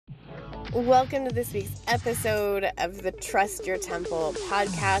Welcome to this week's episode of the Trust Your Temple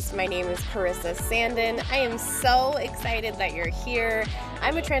podcast. My name is Carissa Sandin. I am so excited that you're here.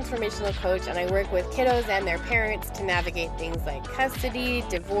 I'm a transformational coach and I work with kiddos and their parents to navigate things like custody,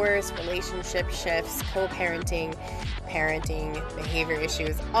 divorce, relationship shifts, co-parenting, parenting, behavior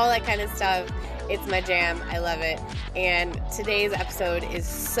issues, all that kind of stuff. It's my jam. I love it. And today's episode is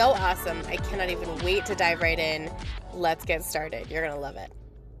so awesome. I cannot even wait to dive right in. Let's get started. You're going to love it.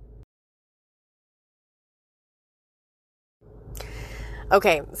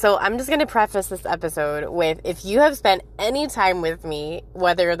 Okay, so I'm just going to preface this episode with, if you have spent any time with me,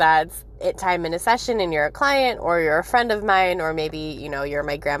 whether that's time in a session and you're a client, or you're a friend of mine, or maybe, you're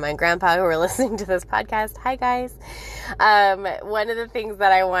my grandma and grandpa who are listening to this podcast. Hi, guys. One of the things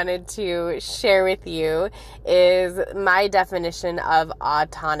that I wanted to share with you is my definition of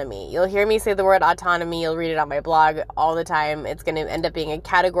autonomy. You'll hear me say the word autonomy. You'll read it on my blog all the time. It's going to end up being a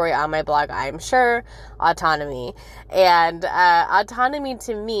category on my blog, I'm sure. Autonomy. And autonomy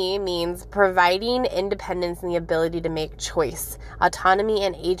to me means providing independence and the ability to make choice. Autonomy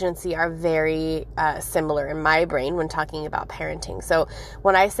and agency are very similar in my brain when talking about parenting. So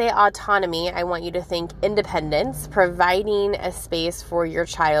when I say autonomy, I want you to think independence, providing a space for your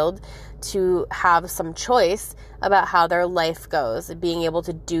child to have some choice about how their life goes, being able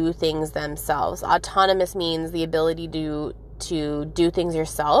to do things themselves. Autonomous means the ability to do things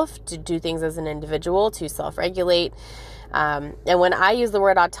yourself, to do things as an individual, to self-regulate. And when I use the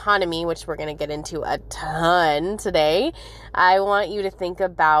word autonomy, which we're going to get into a ton today, I want you to think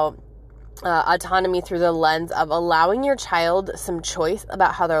about autonomy through the lens of allowing your child some choice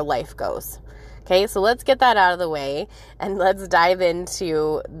about how their life goes. Okay, so let's get that out of the way and let's dive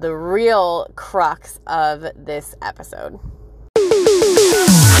into the real crux of this episode.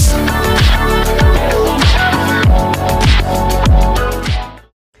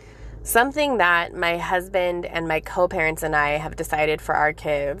 Something that my husband and my co-parents and I have decided for our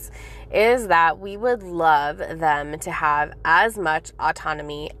kids is that we would love them to have as much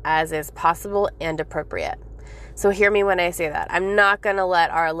autonomy as is possible and appropriate. So hear me when I say that. I'm not going to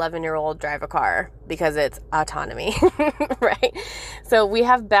let our 11-year-old drive a car because it's autonomy, right? So we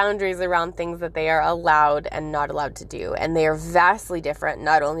have boundaries around things that they are allowed and not allowed to do. And they are vastly different,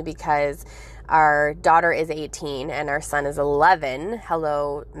 not only because our daughter is 18 and our son is 11.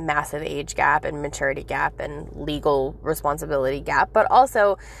 Hello, massive age gap and maturity gap and legal responsibility gap. But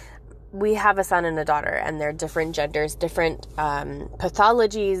also, we have a son and a daughter, and they're different genders, different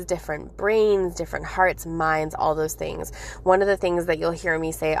pathologies, different brains, different hearts, minds, all those things. One of the things that you'll hear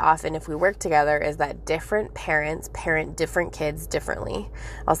me say often if we work together is that different parents parent different kids differently.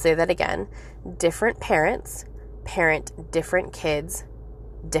 I'll say that again. Different parents parent different kids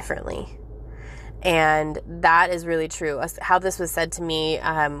differently. And that is really true. How this was said to me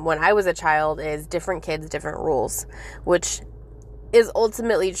when I was a child is different kids, different rules, which is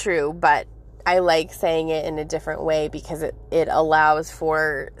ultimately true, but I like saying it in a different way because it allows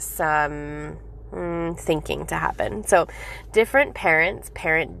for some thinking to happen. So different parents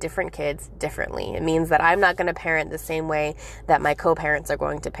parent different kids differently. It means that I'm not going to parent the same way that my co-parents are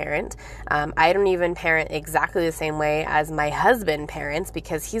going to parent. I don't even parent exactly the same way as my husband parents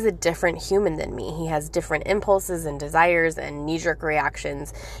because he's a different human than me. He has different impulses and desires and knee-jerk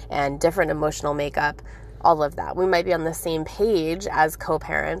reactions and different emotional makeup. All of that. We might be on the same page as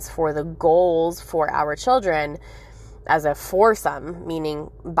co-parents for the goals for our children as a foursome, meaning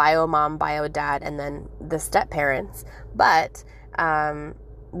bio mom, bio dad, and then the step parents. But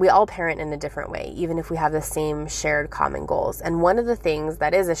we all parent in a different way, even if we have the same shared common goals. And one of the things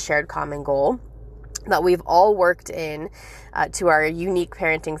that is a shared common goal that we've all worked in to our unique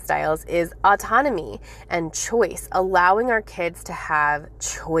parenting styles is autonomy and choice, allowing our kids to have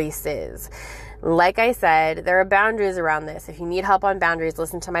choices. Like I said, there are boundaries around this. If you need help on boundaries,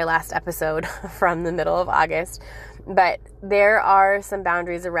 listen to my last episode from the middle of August. But there are some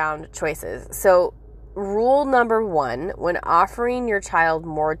boundaries around choices. So rule number 1, when offering your child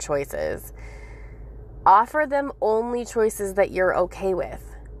more choices, offer them only choices that you're okay with,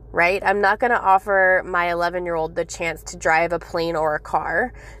 right? I'm not going to offer my 11-year-old the chance to drive a plane or a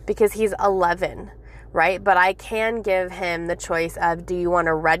car because he's 11. Right? But I can give him the choice of, do you want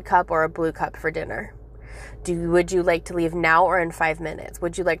a red cup or a blue cup for dinner? Would you like to leave now or in 5 minutes?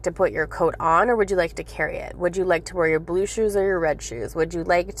 Would you like to put your coat on or would you like to carry it? Would you like to wear your blue shoes or your red shoes? Would you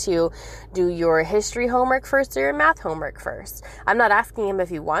like to do your history homework first or your math homework first? I'm not asking him if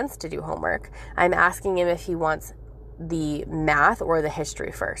he wants to do homework. I'm asking him if he wants the math or the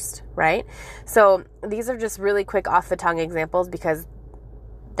history first, right? So these are just really quick off the tongue examples because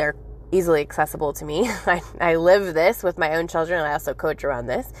they're easily accessible to me. I live this with my own children, and I also coach around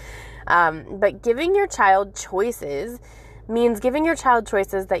this. But giving your child choices means giving your child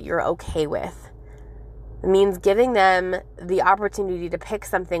choices that you're okay with. It means giving them the opportunity to pick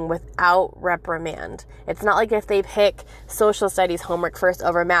something without reprimand. It's not like if they pick social studies homework first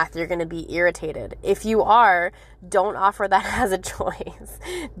over math, you're going to be irritated. If you are, don't offer that as a choice.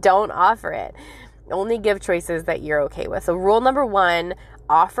 Don't offer it. Only give choices that you're okay with. So rule number 1,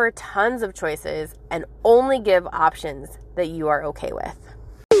 offer tons of choices and only give options that you are okay with.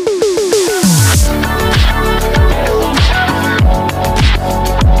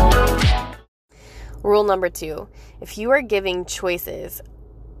 Rule number 2, if you are giving choices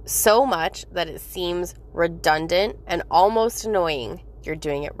so much that it seems redundant and almost annoying, you're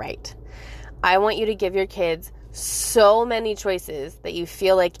doing it right. I want you to give your kids so many choices that you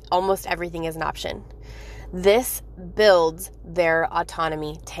feel like almost everything is an option. This builds their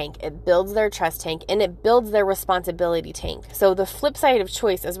autonomy tank. It builds their trust tank, and it builds their responsibility tank. So the flip side of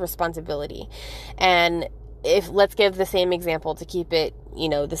choice is responsibility. And let's give the same example to keep it,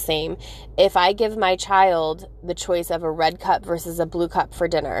 the same. If I give my child the choice of a red cup versus a blue cup for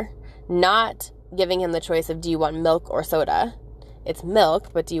dinner, not giving him the choice of, do you want milk or soda? It's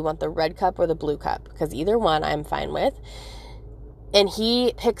milk, but do you want the red cup or the blue cup? Because either one I'm fine with. And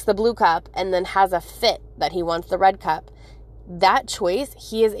he picks the blue cup and then has a fit that he wants the red cup. That choice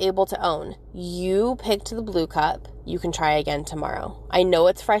he is able to own. You picked the blue cup. You can try again tomorrow. I know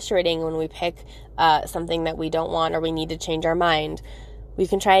it's frustrating when we pick something that we don't want or we need to change our mind. We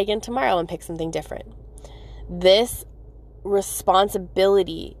can try again tomorrow and pick something different. This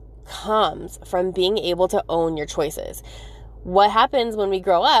responsibility comes from being able to own your choices. What happens when we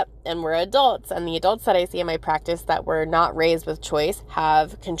grow up and we're adults, and the adults that I see in my practice that were not raised with choice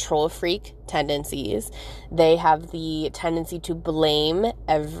have control freak tendencies. They have the tendency to blame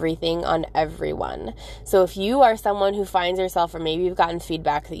everything on everyone. So if you are someone who finds yourself, or maybe you've gotten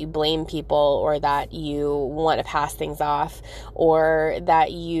feedback that you blame people, or that you want to pass things off, or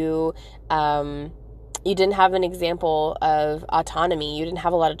that you didn't have an example of autonomy, you didn't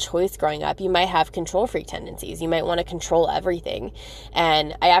have a lot of choice growing up, you might have control freak tendencies. You might want to control everything.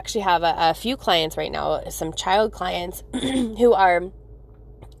 And I actually have a few clients right now, some child clients who are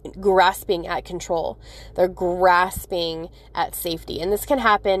grasping at control. They're grasping at safety. And this can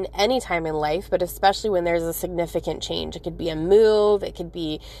happen anytime in life, but especially when there's a significant change. It could be a move, it could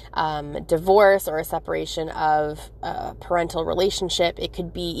be divorce or a separation of a parental relationship. It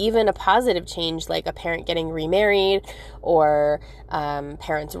could be even a positive change, like a parent getting remarried or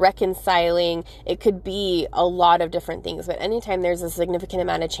parents reconciling. It could be a lot of different things, but anytime there's a significant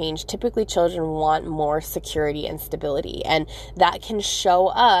amount of change, typically children want more security and stability. And that can show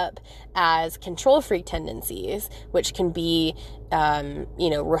up as control freak tendencies, which can be,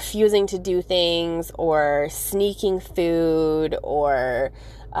 refusing to do things, or sneaking food, or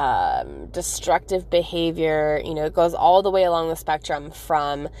destructive behavior. It goes all the way along the spectrum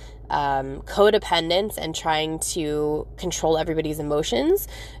from codependence and trying to control everybody's emotions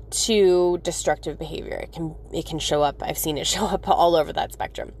to destructive behavior. It can show up. I've seen it show up all over that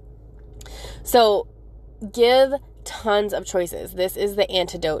spectrum. So give tons of choices. This is the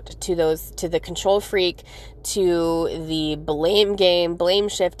antidote to the control freak, to the blame game, blame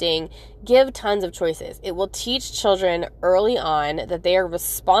shifting. Give tons of choices. It will teach children early on that they are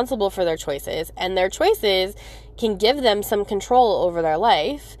responsible for their choices, and their choices can give them some control over their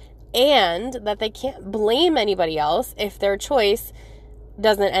life, and that they can't blame anybody else if their choice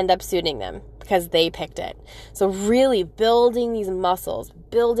doesn't end up suiting them because they picked it. So really building these muscles,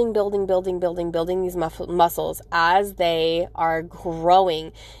 building these muscles as they are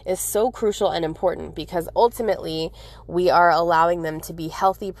growing is so crucial and important, because ultimately we are allowing them to be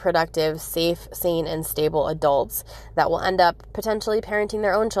healthy, productive, safe, sane, and stable adults that will end up potentially parenting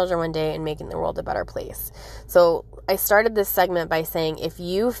their own children one day and making the world a better place. So I started this segment by saying, if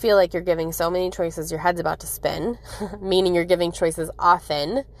you feel like you're giving so many choices, your head's about to spin, meaning you're giving choices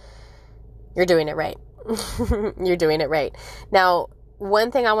often, you're doing it right. You're doing it right. Now,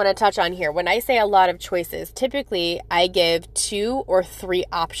 one thing I want to touch on here, when I say a lot of choices, typically I give 2 or 3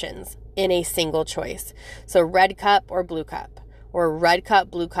 options in a single choice. So red cup or blue cup, or red cup,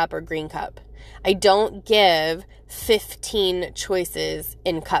 blue cup, or green cup. I don't give 15 choices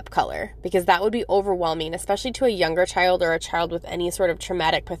in cup color, because that would be overwhelming, especially to a younger child or a child with any sort of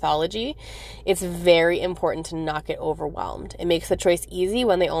traumatic pathology. It's very important to not get overwhelmed. It makes the choice easy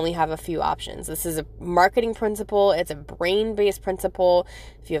when they only have a few options. This is a marketing principle. It's a brain-based principle.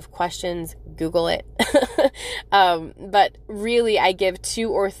 If you have questions, Google it. But really, I give 2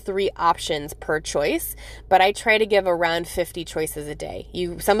 or 3 options per choice, but I try to give around 50 choices a day.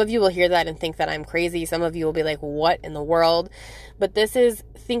 Some of you will hear that and think that I'm crazy. Some of you will be like, what in the world? But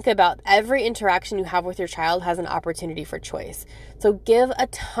think about every interaction you have with your child has an opportunity for choice. So give a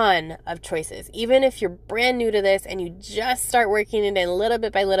ton of choices. Even if you're brand new to this and you just start working it in little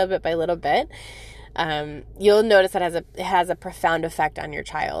bit by little bit by little bit, you'll notice that it has a profound effect on your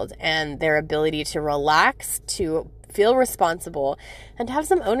child and their ability to relax, to feel responsible, and to have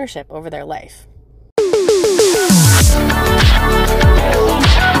some ownership over their life.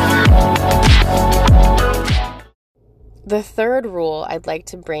 The third rule I'd like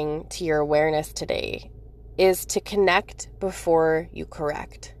to bring to your awareness today is to connect before you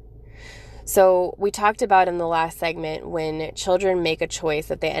correct. So we talked about in the last segment when children make a choice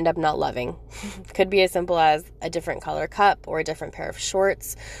that they end up not loving. Could be as simple as a different color cup or a different pair of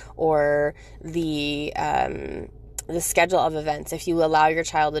shorts or the schedule of events. If you allow your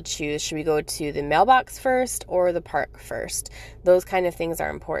child to choose, should we go to the mailbox first or the park first? Those kind of things are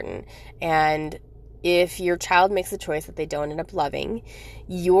important. And if your child makes a choice that they don't end up loving,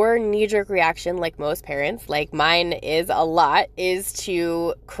 your knee-jerk reaction, like most parents, like mine is a lot, is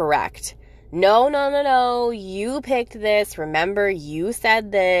to correct. No, you picked this. Remember, you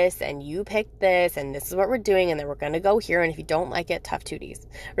said this, and you picked this, and this is what we're doing, and then we're going to go here, and if you don't like it, tough tooties,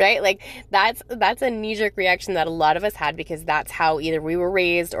 right? Like, that's a knee-jerk reaction that a lot of us had because that's how either we were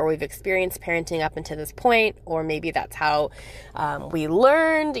raised or we've experienced parenting up until this point, or maybe that's how we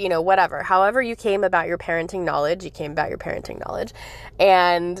learned, whatever. However you came about your parenting knowledge,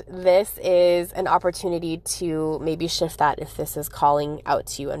 and this is an opportunity to maybe shift that if this is calling out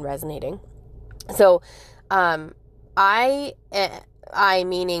to you and resonating. So, I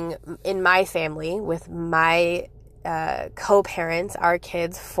meaning in my family with my co-parents, our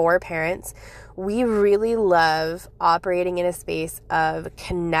kids, 4 parents, we really love operating in a space of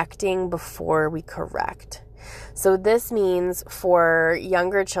connecting before we correct. So this means for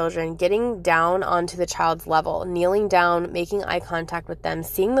younger children, getting down onto the child's level, kneeling down, making eye contact with them,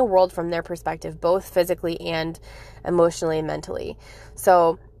 seeing the world from their perspective, both physically and emotionally and mentally.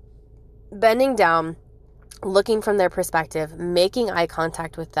 So bending down, looking from their perspective, making eye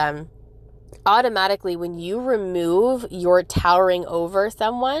contact with them. Automatically, when you remove your towering over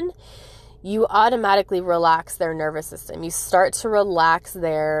someone, you automatically relax their nervous system. You start to relax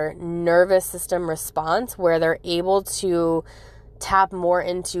their nervous system response where they're able to tap more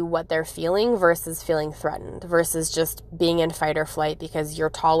into what they're feeling versus feeling threatened, versus just being in fight or flight because you're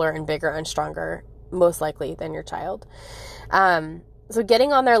taller and bigger and stronger, most likely, than your child. So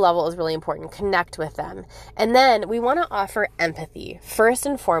getting on their level is really important. Connect with them. And then we want to offer empathy. First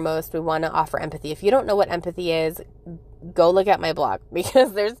and foremost, we want to offer empathy. If you don't know what empathy is, go look at my blog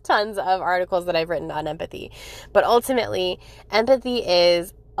because there's tons of articles that I've written on empathy. But ultimately, empathy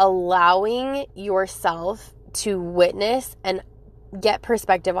is allowing yourself to witness and get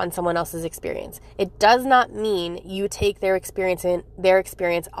perspective on someone else's experience. It does not mean you take their experience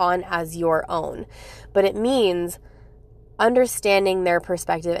on as your own, but it means understanding their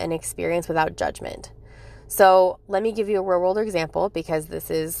perspective and experience without judgment. So let me give you a real world example because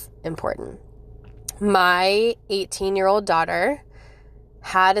this is important. My 18-year-old daughter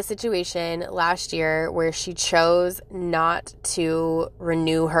had a situation last year where she chose not to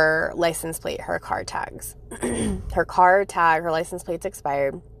renew her license plate, her car tags. Her license plate's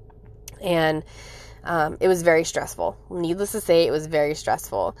expired, and it was very stressful. Needless to say, it was very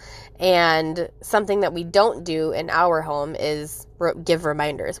stressful. And something that we don't do in our home is give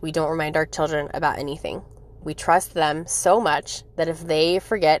reminders. We don't remind our children about anything. We trust them so much that if they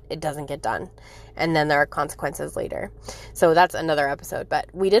forget, it doesn't get done. And then there are consequences later. So that's another episode. But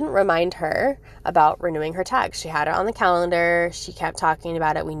we didn't remind her about renewing her tags. She had it on the calendar. She kept talking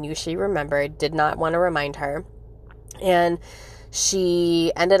about it. We knew she remembered, did not want to remind her. And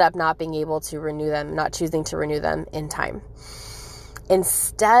she ended up not being able to renew them, not choosing to renew them in time.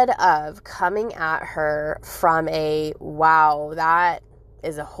 Instead of coming at her from wow, that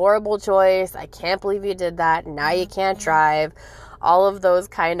is a horrible choice. I can't believe you did that. Now you can't drive. All of those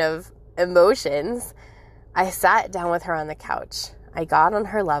kind of emotions. I sat down with her on the couch. I got on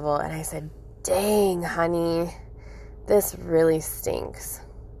her level and I said, dang, honey, this really stinks.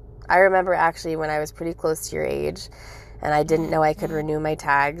 I remember actually when I was pretty close to your age, and I didn't know I could renew my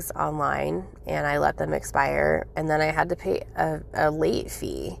tags online, and I let them expire, and then I had to pay a late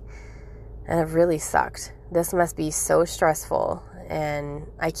fee, and it really sucked. This must be so stressful, and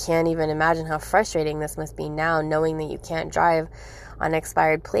I can't even imagine how frustrating this must be now, knowing that you can't drive on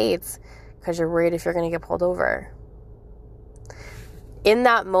expired plates because you're worried if you're going to get pulled over. In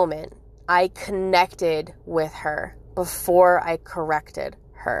that moment, I connected with her before I corrected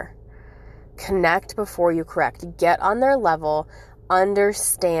her. Connect before you correct. Get on their level.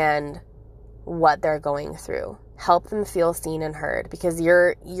 Understand what they're going through. Help them feel seen and heard, because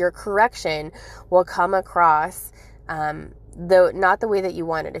your correction will come across though not the way that you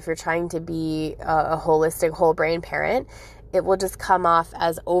want it. If you're trying to be a holistic, whole brain parent, it will just come off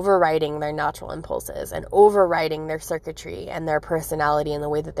as overriding their natural impulses and overriding their circuitry and their personality and the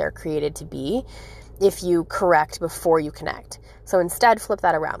way that they're created to be if you correct before you connect. So instead, flip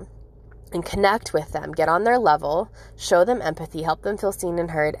that around and connect with them. Get on their level, show them empathy, help them feel seen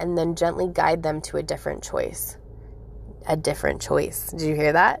and heard, and then gently guide them to a different choice. A different choice. Did you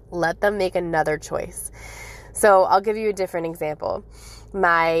hear that? Let them make another choice. So I'll give you a different example.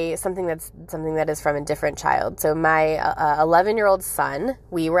 Something that is from a different child. So my 11-year-old son,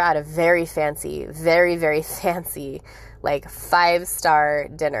 we were at a very fancy, very, very fancy, like 5-star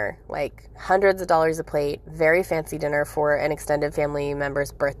dinner, like hundreds of dollars a plate, very fancy dinner for an extended family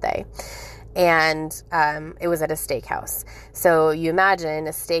member's birthday. And it was at a steakhouse. So you imagine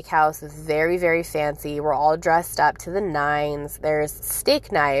a steakhouse, very, very fancy. We're all dressed up to the nines. There's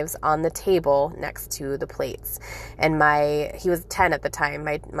steak knives on the table next to the plates. And he was 10 at the time.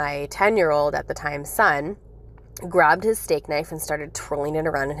 My 10-year-old at the time son grabbed his steak knife and started twirling it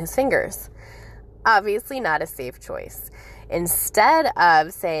around in his fingers. Obviously not a safe choice. Instead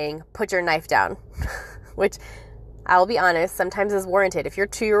of saying, put your knife down, which I'll be honest, sometimes is warranted. If your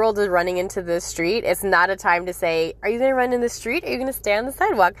 2-year-old is running into the street, it's not a time to say, are you going to run in the street? Are you going to stay on the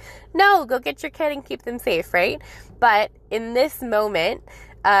sidewalk? No, go get your kid and keep them safe, right? But in this moment,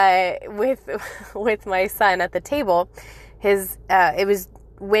 with my son at the table, it was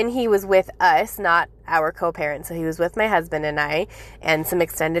when he was with us, not our co-parent. So he was with my husband and I and some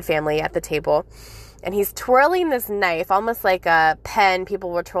extended family at the table. And he's twirling this knife, almost like a pen.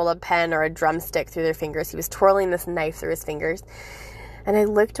 People would twirl a pen or a drumstick through their fingers. He was twirling this knife through his fingers. And I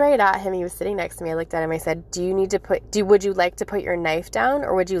looked right at him. He was sitting next to me. I looked at him. I said, would you like to put your knife down,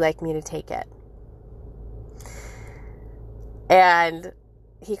 or would you like me to take it? And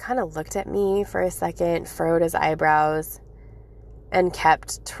he kind of looked at me for a second, furrowed his eyebrows, and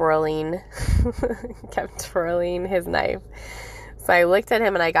kept twirling his knife. So I looked at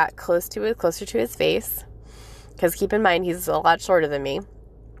him and I got closer to his face, because keep in mind, he's a lot shorter than me.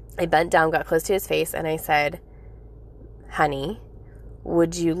 I bent down, got close to his face, and I said, honey,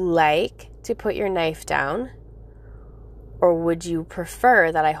 would you like to put your knife down, or would you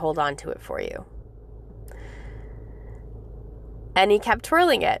prefer that I hold on to it for you? And he kept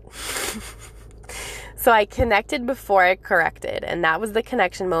twirling it. So I connected before I corrected, and that was the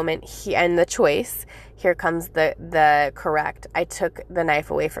connection moment and the choice. Here comes the correct. I took the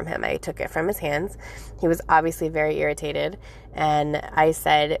knife away from him. I took it from his hands. He was obviously very irritated. And I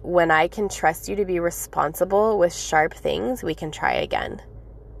said, when I can trust you to be responsible with sharp things, we can try again.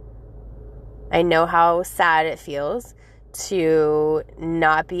 I know how sad it feels to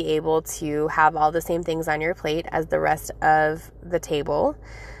not be able to have all the same things on your plate as the rest of the table.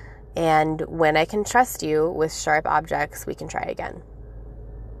 And when I can trust you with sharp objects, we can try again.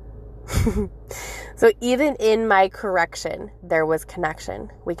 So even in my correction, there was connection.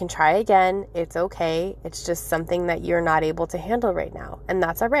 We can try again. It's okay. It's just something that you're not able to handle right now. And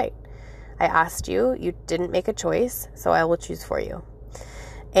that's all right. I asked you. You didn't make a choice, so I will choose for you.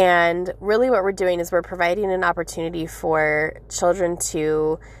 And really what we're doing is we're providing an opportunity for children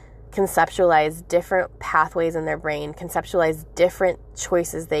to conceptualize different pathways in their brain, conceptualize different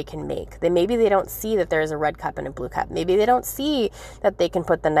choices they can make. Maybe they don't see that there's a red cup and a blue cup. Maybe they don't see that they can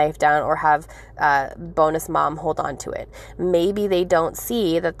put the knife down or have bonus mom hold on to it. Maybe they don't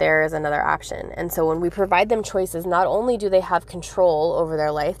see that there is another option. And so when we provide them choices, not only do they have control over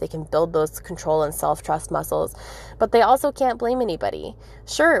their life, they can build those control and self-trust muscles, but they also can't blame anybody.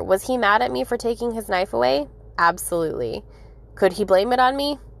 Sure, was he mad at me for taking his knife away? Absolutely. Could he blame it on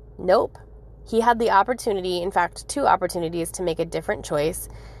me? Nope. He had the opportunity, in fact, 2 opportunities to make a different choice,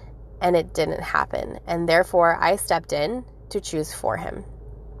 and it didn't happen. And therefore, I stepped in to choose for him.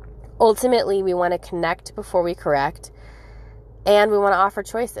 Ultimately, we want to connect before we correct, and we want to offer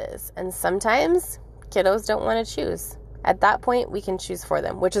choices. And sometimes kiddos don't want to choose. At that point, we can choose for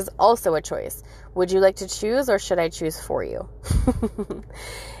them, which is also a choice. Would you like to choose, or should I choose for you?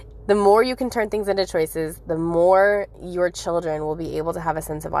 The more you can turn things into choices, the more your children will be able to have a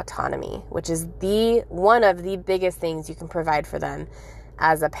sense of autonomy, which is one of the biggest things you can provide for them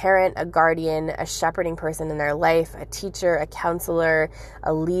as a parent, a guardian, a shepherding person in their life, a teacher, a counselor,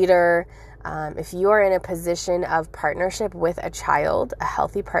 a leader. If you are in a position of partnership with a child, a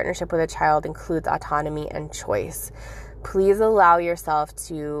healthy partnership with a child includes autonomy and choice. Please allow yourself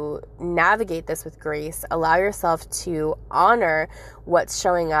to navigate this with grace. Allow yourself to honor what's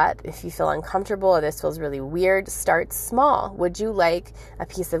showing up. If you feel uncomfortable or this feels really weird, start small. Would you like a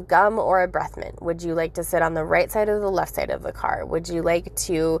piece of gum or a breath mint? Would you like to sit on the right side or the left side of the car? Would you like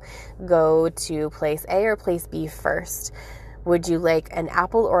to go to place A or place B first? Would you like an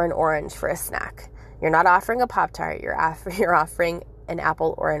apple or an orange for a snack? You're not offering a Pop-Tart. You're offering an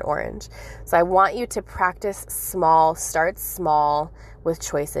apple or an orange. So I want you to practice small, start small with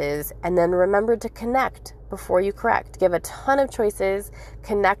choices, and then remember to connect before you correct. Give a ton of choices,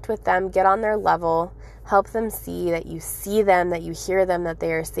 connect with them, get on their level, help them see that you see them, that you hear them, that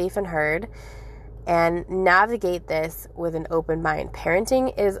they are safe and heard, and navigate this with an open mind.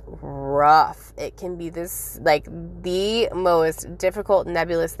 Parenting is rough. It can be this, like, the most difficult,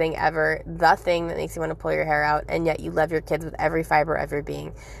 nebulous thing ever, the thing that makes you want to pull your hair out, and yet you love your kids with every fiber of your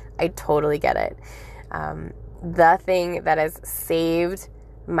being. I totally get it. The thing that has saved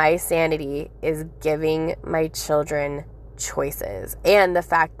my sanity is giving my children choices, and the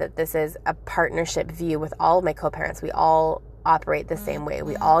fact that this is a partnership view with all of my co-parents. We all operate the same way.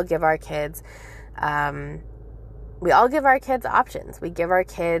 We all give our kids options. We give our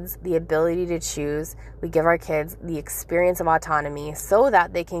kids the ability to choose. We give our kids the experience of autonomy so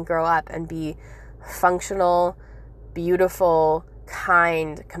that they can grow up and be functional, beautiful,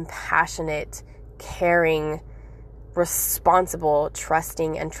 kind, compassionate, caring, responsible,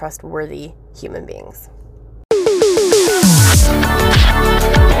 trusting, and trustworthy human beings.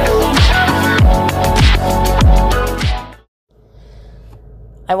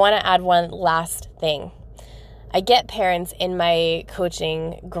 I want to add one last thing. I get parents in my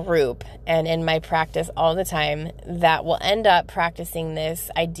coaching group and in my practice all the time that will end up practicing this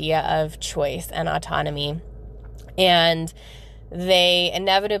idea of choice and autonomy. And they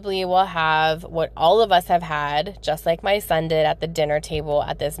inevitably will have what all of us have had, just like my son did at the dinner table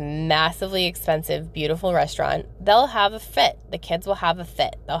at this massively expensive, beautiful restaurant. They'll have a fit. The kids will have a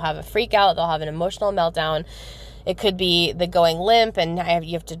fit. They'll have a freak out. They'll have an emotional meltdown. It could be the going limp and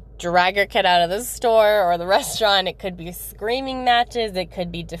you have to drag your kid out of the store or the restaurant. It could be screaming matches. It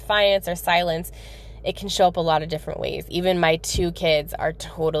could be defiance or silence. It can show up a lot of different ways. Even my two kids are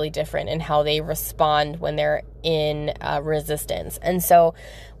totally different in how they respond when they're in resistance. And so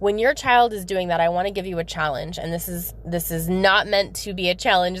when your child is doing that, I want to give you a challenge. And this is not meant to be a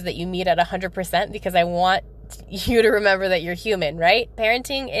challenge that you meet at 100%, because I want you to remember that you're human, right?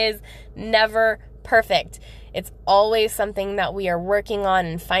 Parenting is never perfect. It's always something that we are working on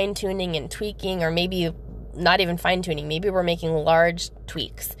and fine-tuning and tweaking, or maybe not even fine-tuning. Maybe we're making large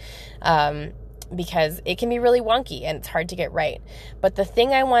tweaks. Because it can be really wonky and it's hard to get right. But the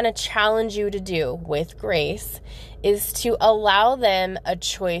thing I want to challenge you to do with grace is to allow them a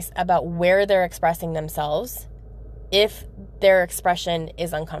choice about where they're expressing themselves if their expression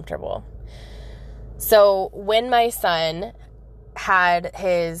is uncomfortable. So when my son had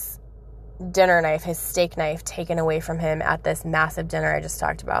his dinner knife, his steak knife, taken away from him at this massive dinner I just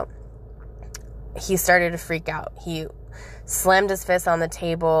talked about, he started to freak out. He slammed his fist on the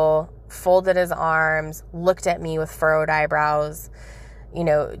table, folded his arms, looked at me with furrowed eyebrows. You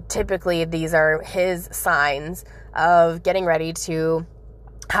know, typically these are his signs of getting ready to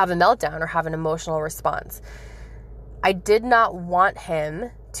have a meltdown or have an emotional response. I did not want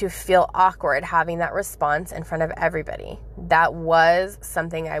him to feel awkward having that response in front of everybody. That was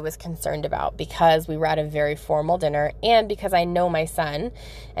something I was concerned about, because we were at a very formal dinner and because I know my son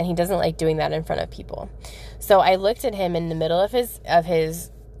and he doesn't like doing that in front of people. So I looked at him in the middle of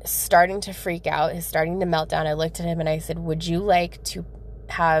his starting to freak out, his starting to melt down. I looked at him and I said, would you like to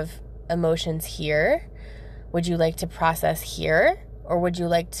have emotions here? Would you like to process here? Or would you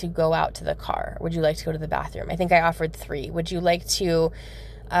like to go out to the car? Would you like to go to the bathroom? I think I offered 3. Would you like to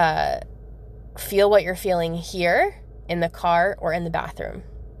feel what you're feeling here, in the car, or in the bathroom?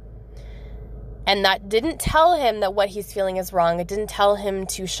 And that didn't tell him that what he's feeling is wrong. It didn't tell him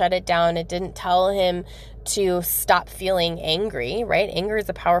to shut it down. It didn't tell him to stop feeling angry, right? Anger is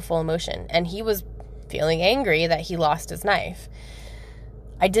a powerful emotion. And he was feeling angry that he lost his knife.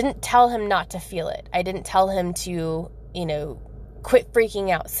 I didn't tell him not to feel it. I didn't tell him to, quit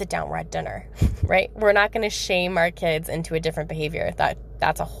freaking out, sit down, we're at dinner, right? We're not going to shame our kids into a different behavior.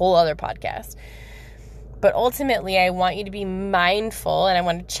 That's a whole other podcast. But ultimately, I want you to be mindful, and I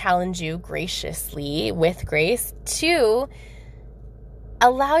want to challenge you graciously, with grace, to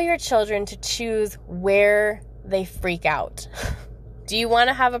allow your children to choose where they freak out. Do you want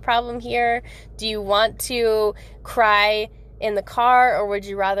to have a problem here? Do you want to cry in the car, or would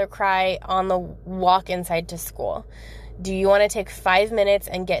you rather cry on the walk inside to school? Do you want to take 5 minutes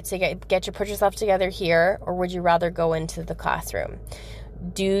and put yourself together here, or would you rather go into the classroom?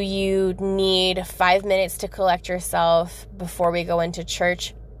 Do you need 5 minutes to collect yourself before we go into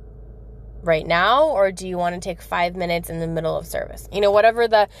church right now, or do you want to take 5 minutes in the middle of service? Whatever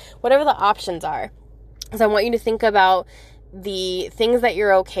the options are. So I want you to think about the things that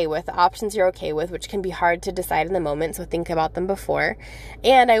you're okay with, the options you're okay with, which can be hard to decide in the moment, so think about them before.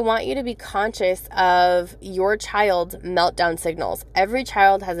 And I want you to be conscious of your child's meltdown signals. Every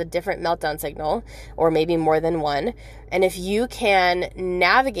child has a different meltdown signal, or maybe more than one. And if you can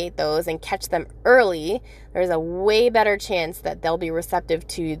navigate those and catch them early, there's a way better chance that they'll be receptive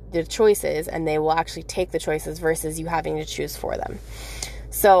to the choices and they will actually take the choices versus you having to choose for them.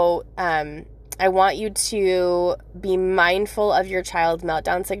 So, I want you to be mindful of your child's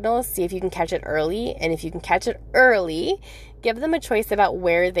meltdown signals. See if you can catch it early. And if you can catch it early, give them a choice about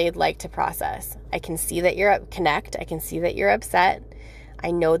where they'd like to process. I can see that you're connect. I can see that you're upset.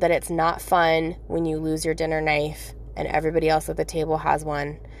 I know that it's not fun when you lose your dinner knife and everybody else at the table has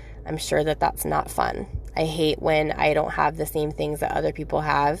one. I'm sure that that's not fun. I hate when I don't have the same things that other people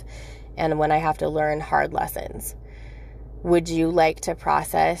have and when I have to learn hard lessons. Would you like to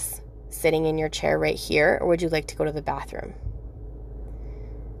process sitting in your chair right here, or would you like to go to the bathroom?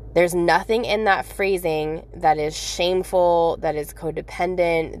 There's nothing in that phrasing that is shameful, that is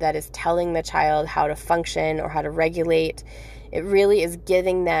codependent, that is telling the child how to function or how to regulate. It really is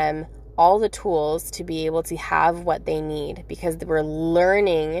giving them all the tools to be able to have what they need, because we're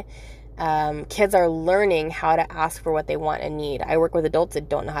learning, kids are learning how to ask for what they want and need. I work with adults that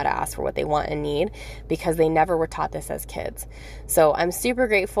don't know how to ask for what they want and need because they never were taught this as kids. So I'm super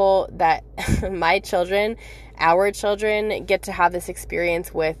grateful that my children, our children, get to have this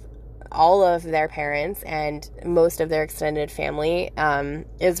experience with all of their parents and most of their extended family.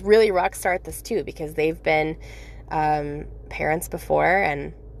 Is really rock star at this too, because they've been parents before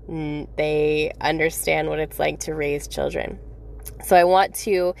and they understand what it's like to raise children. So I want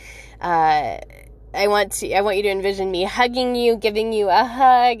you to envision me hugging you, giving you a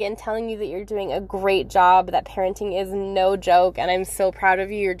hug, and telling you that you're doing a great job, that parenting is no joke, and I'm so proud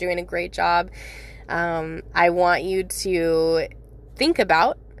of you. You're doing a great job. I want you to think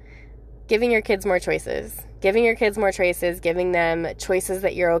about giving your kids more choices, giving them choices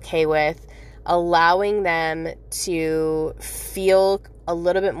that you're okay with, allowing them to feel a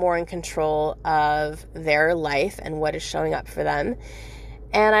little bit more in control of their life and what is showing up for them.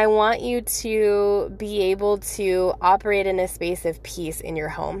 And I want you to be able to operate in a space of peace in your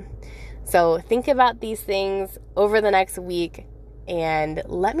home. So think about these things over the next week and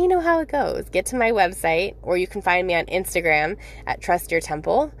let me know how it goes. Get to my website, or you can find me on Instagram at Trust Your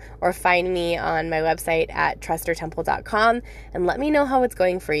Temple, or find me on my website at trustyourtemple.com, and let me know how it's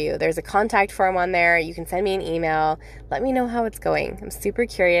going for you. There's a contact form on there. You can send me an email. Let me know how it's going. I'm super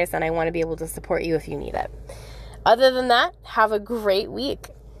curious, and I want to be able to support you if you need it. Other than that, have a great week.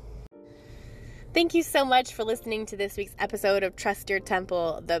 Thank you so much for listening to this week's episode of Trust Your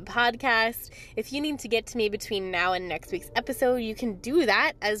Temple, the podcast. If you need to get to me between now and next week's episode, you can do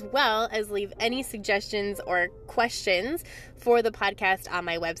that, as well as leave any suggestions or questions for the podcast on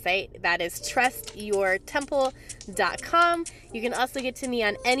my website. That is trustyourtemple.com. You can also get to me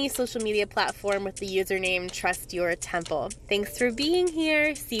on any social media platform with the username Trust Your Temple. Thanks for being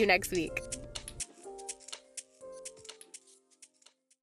here. See you next week.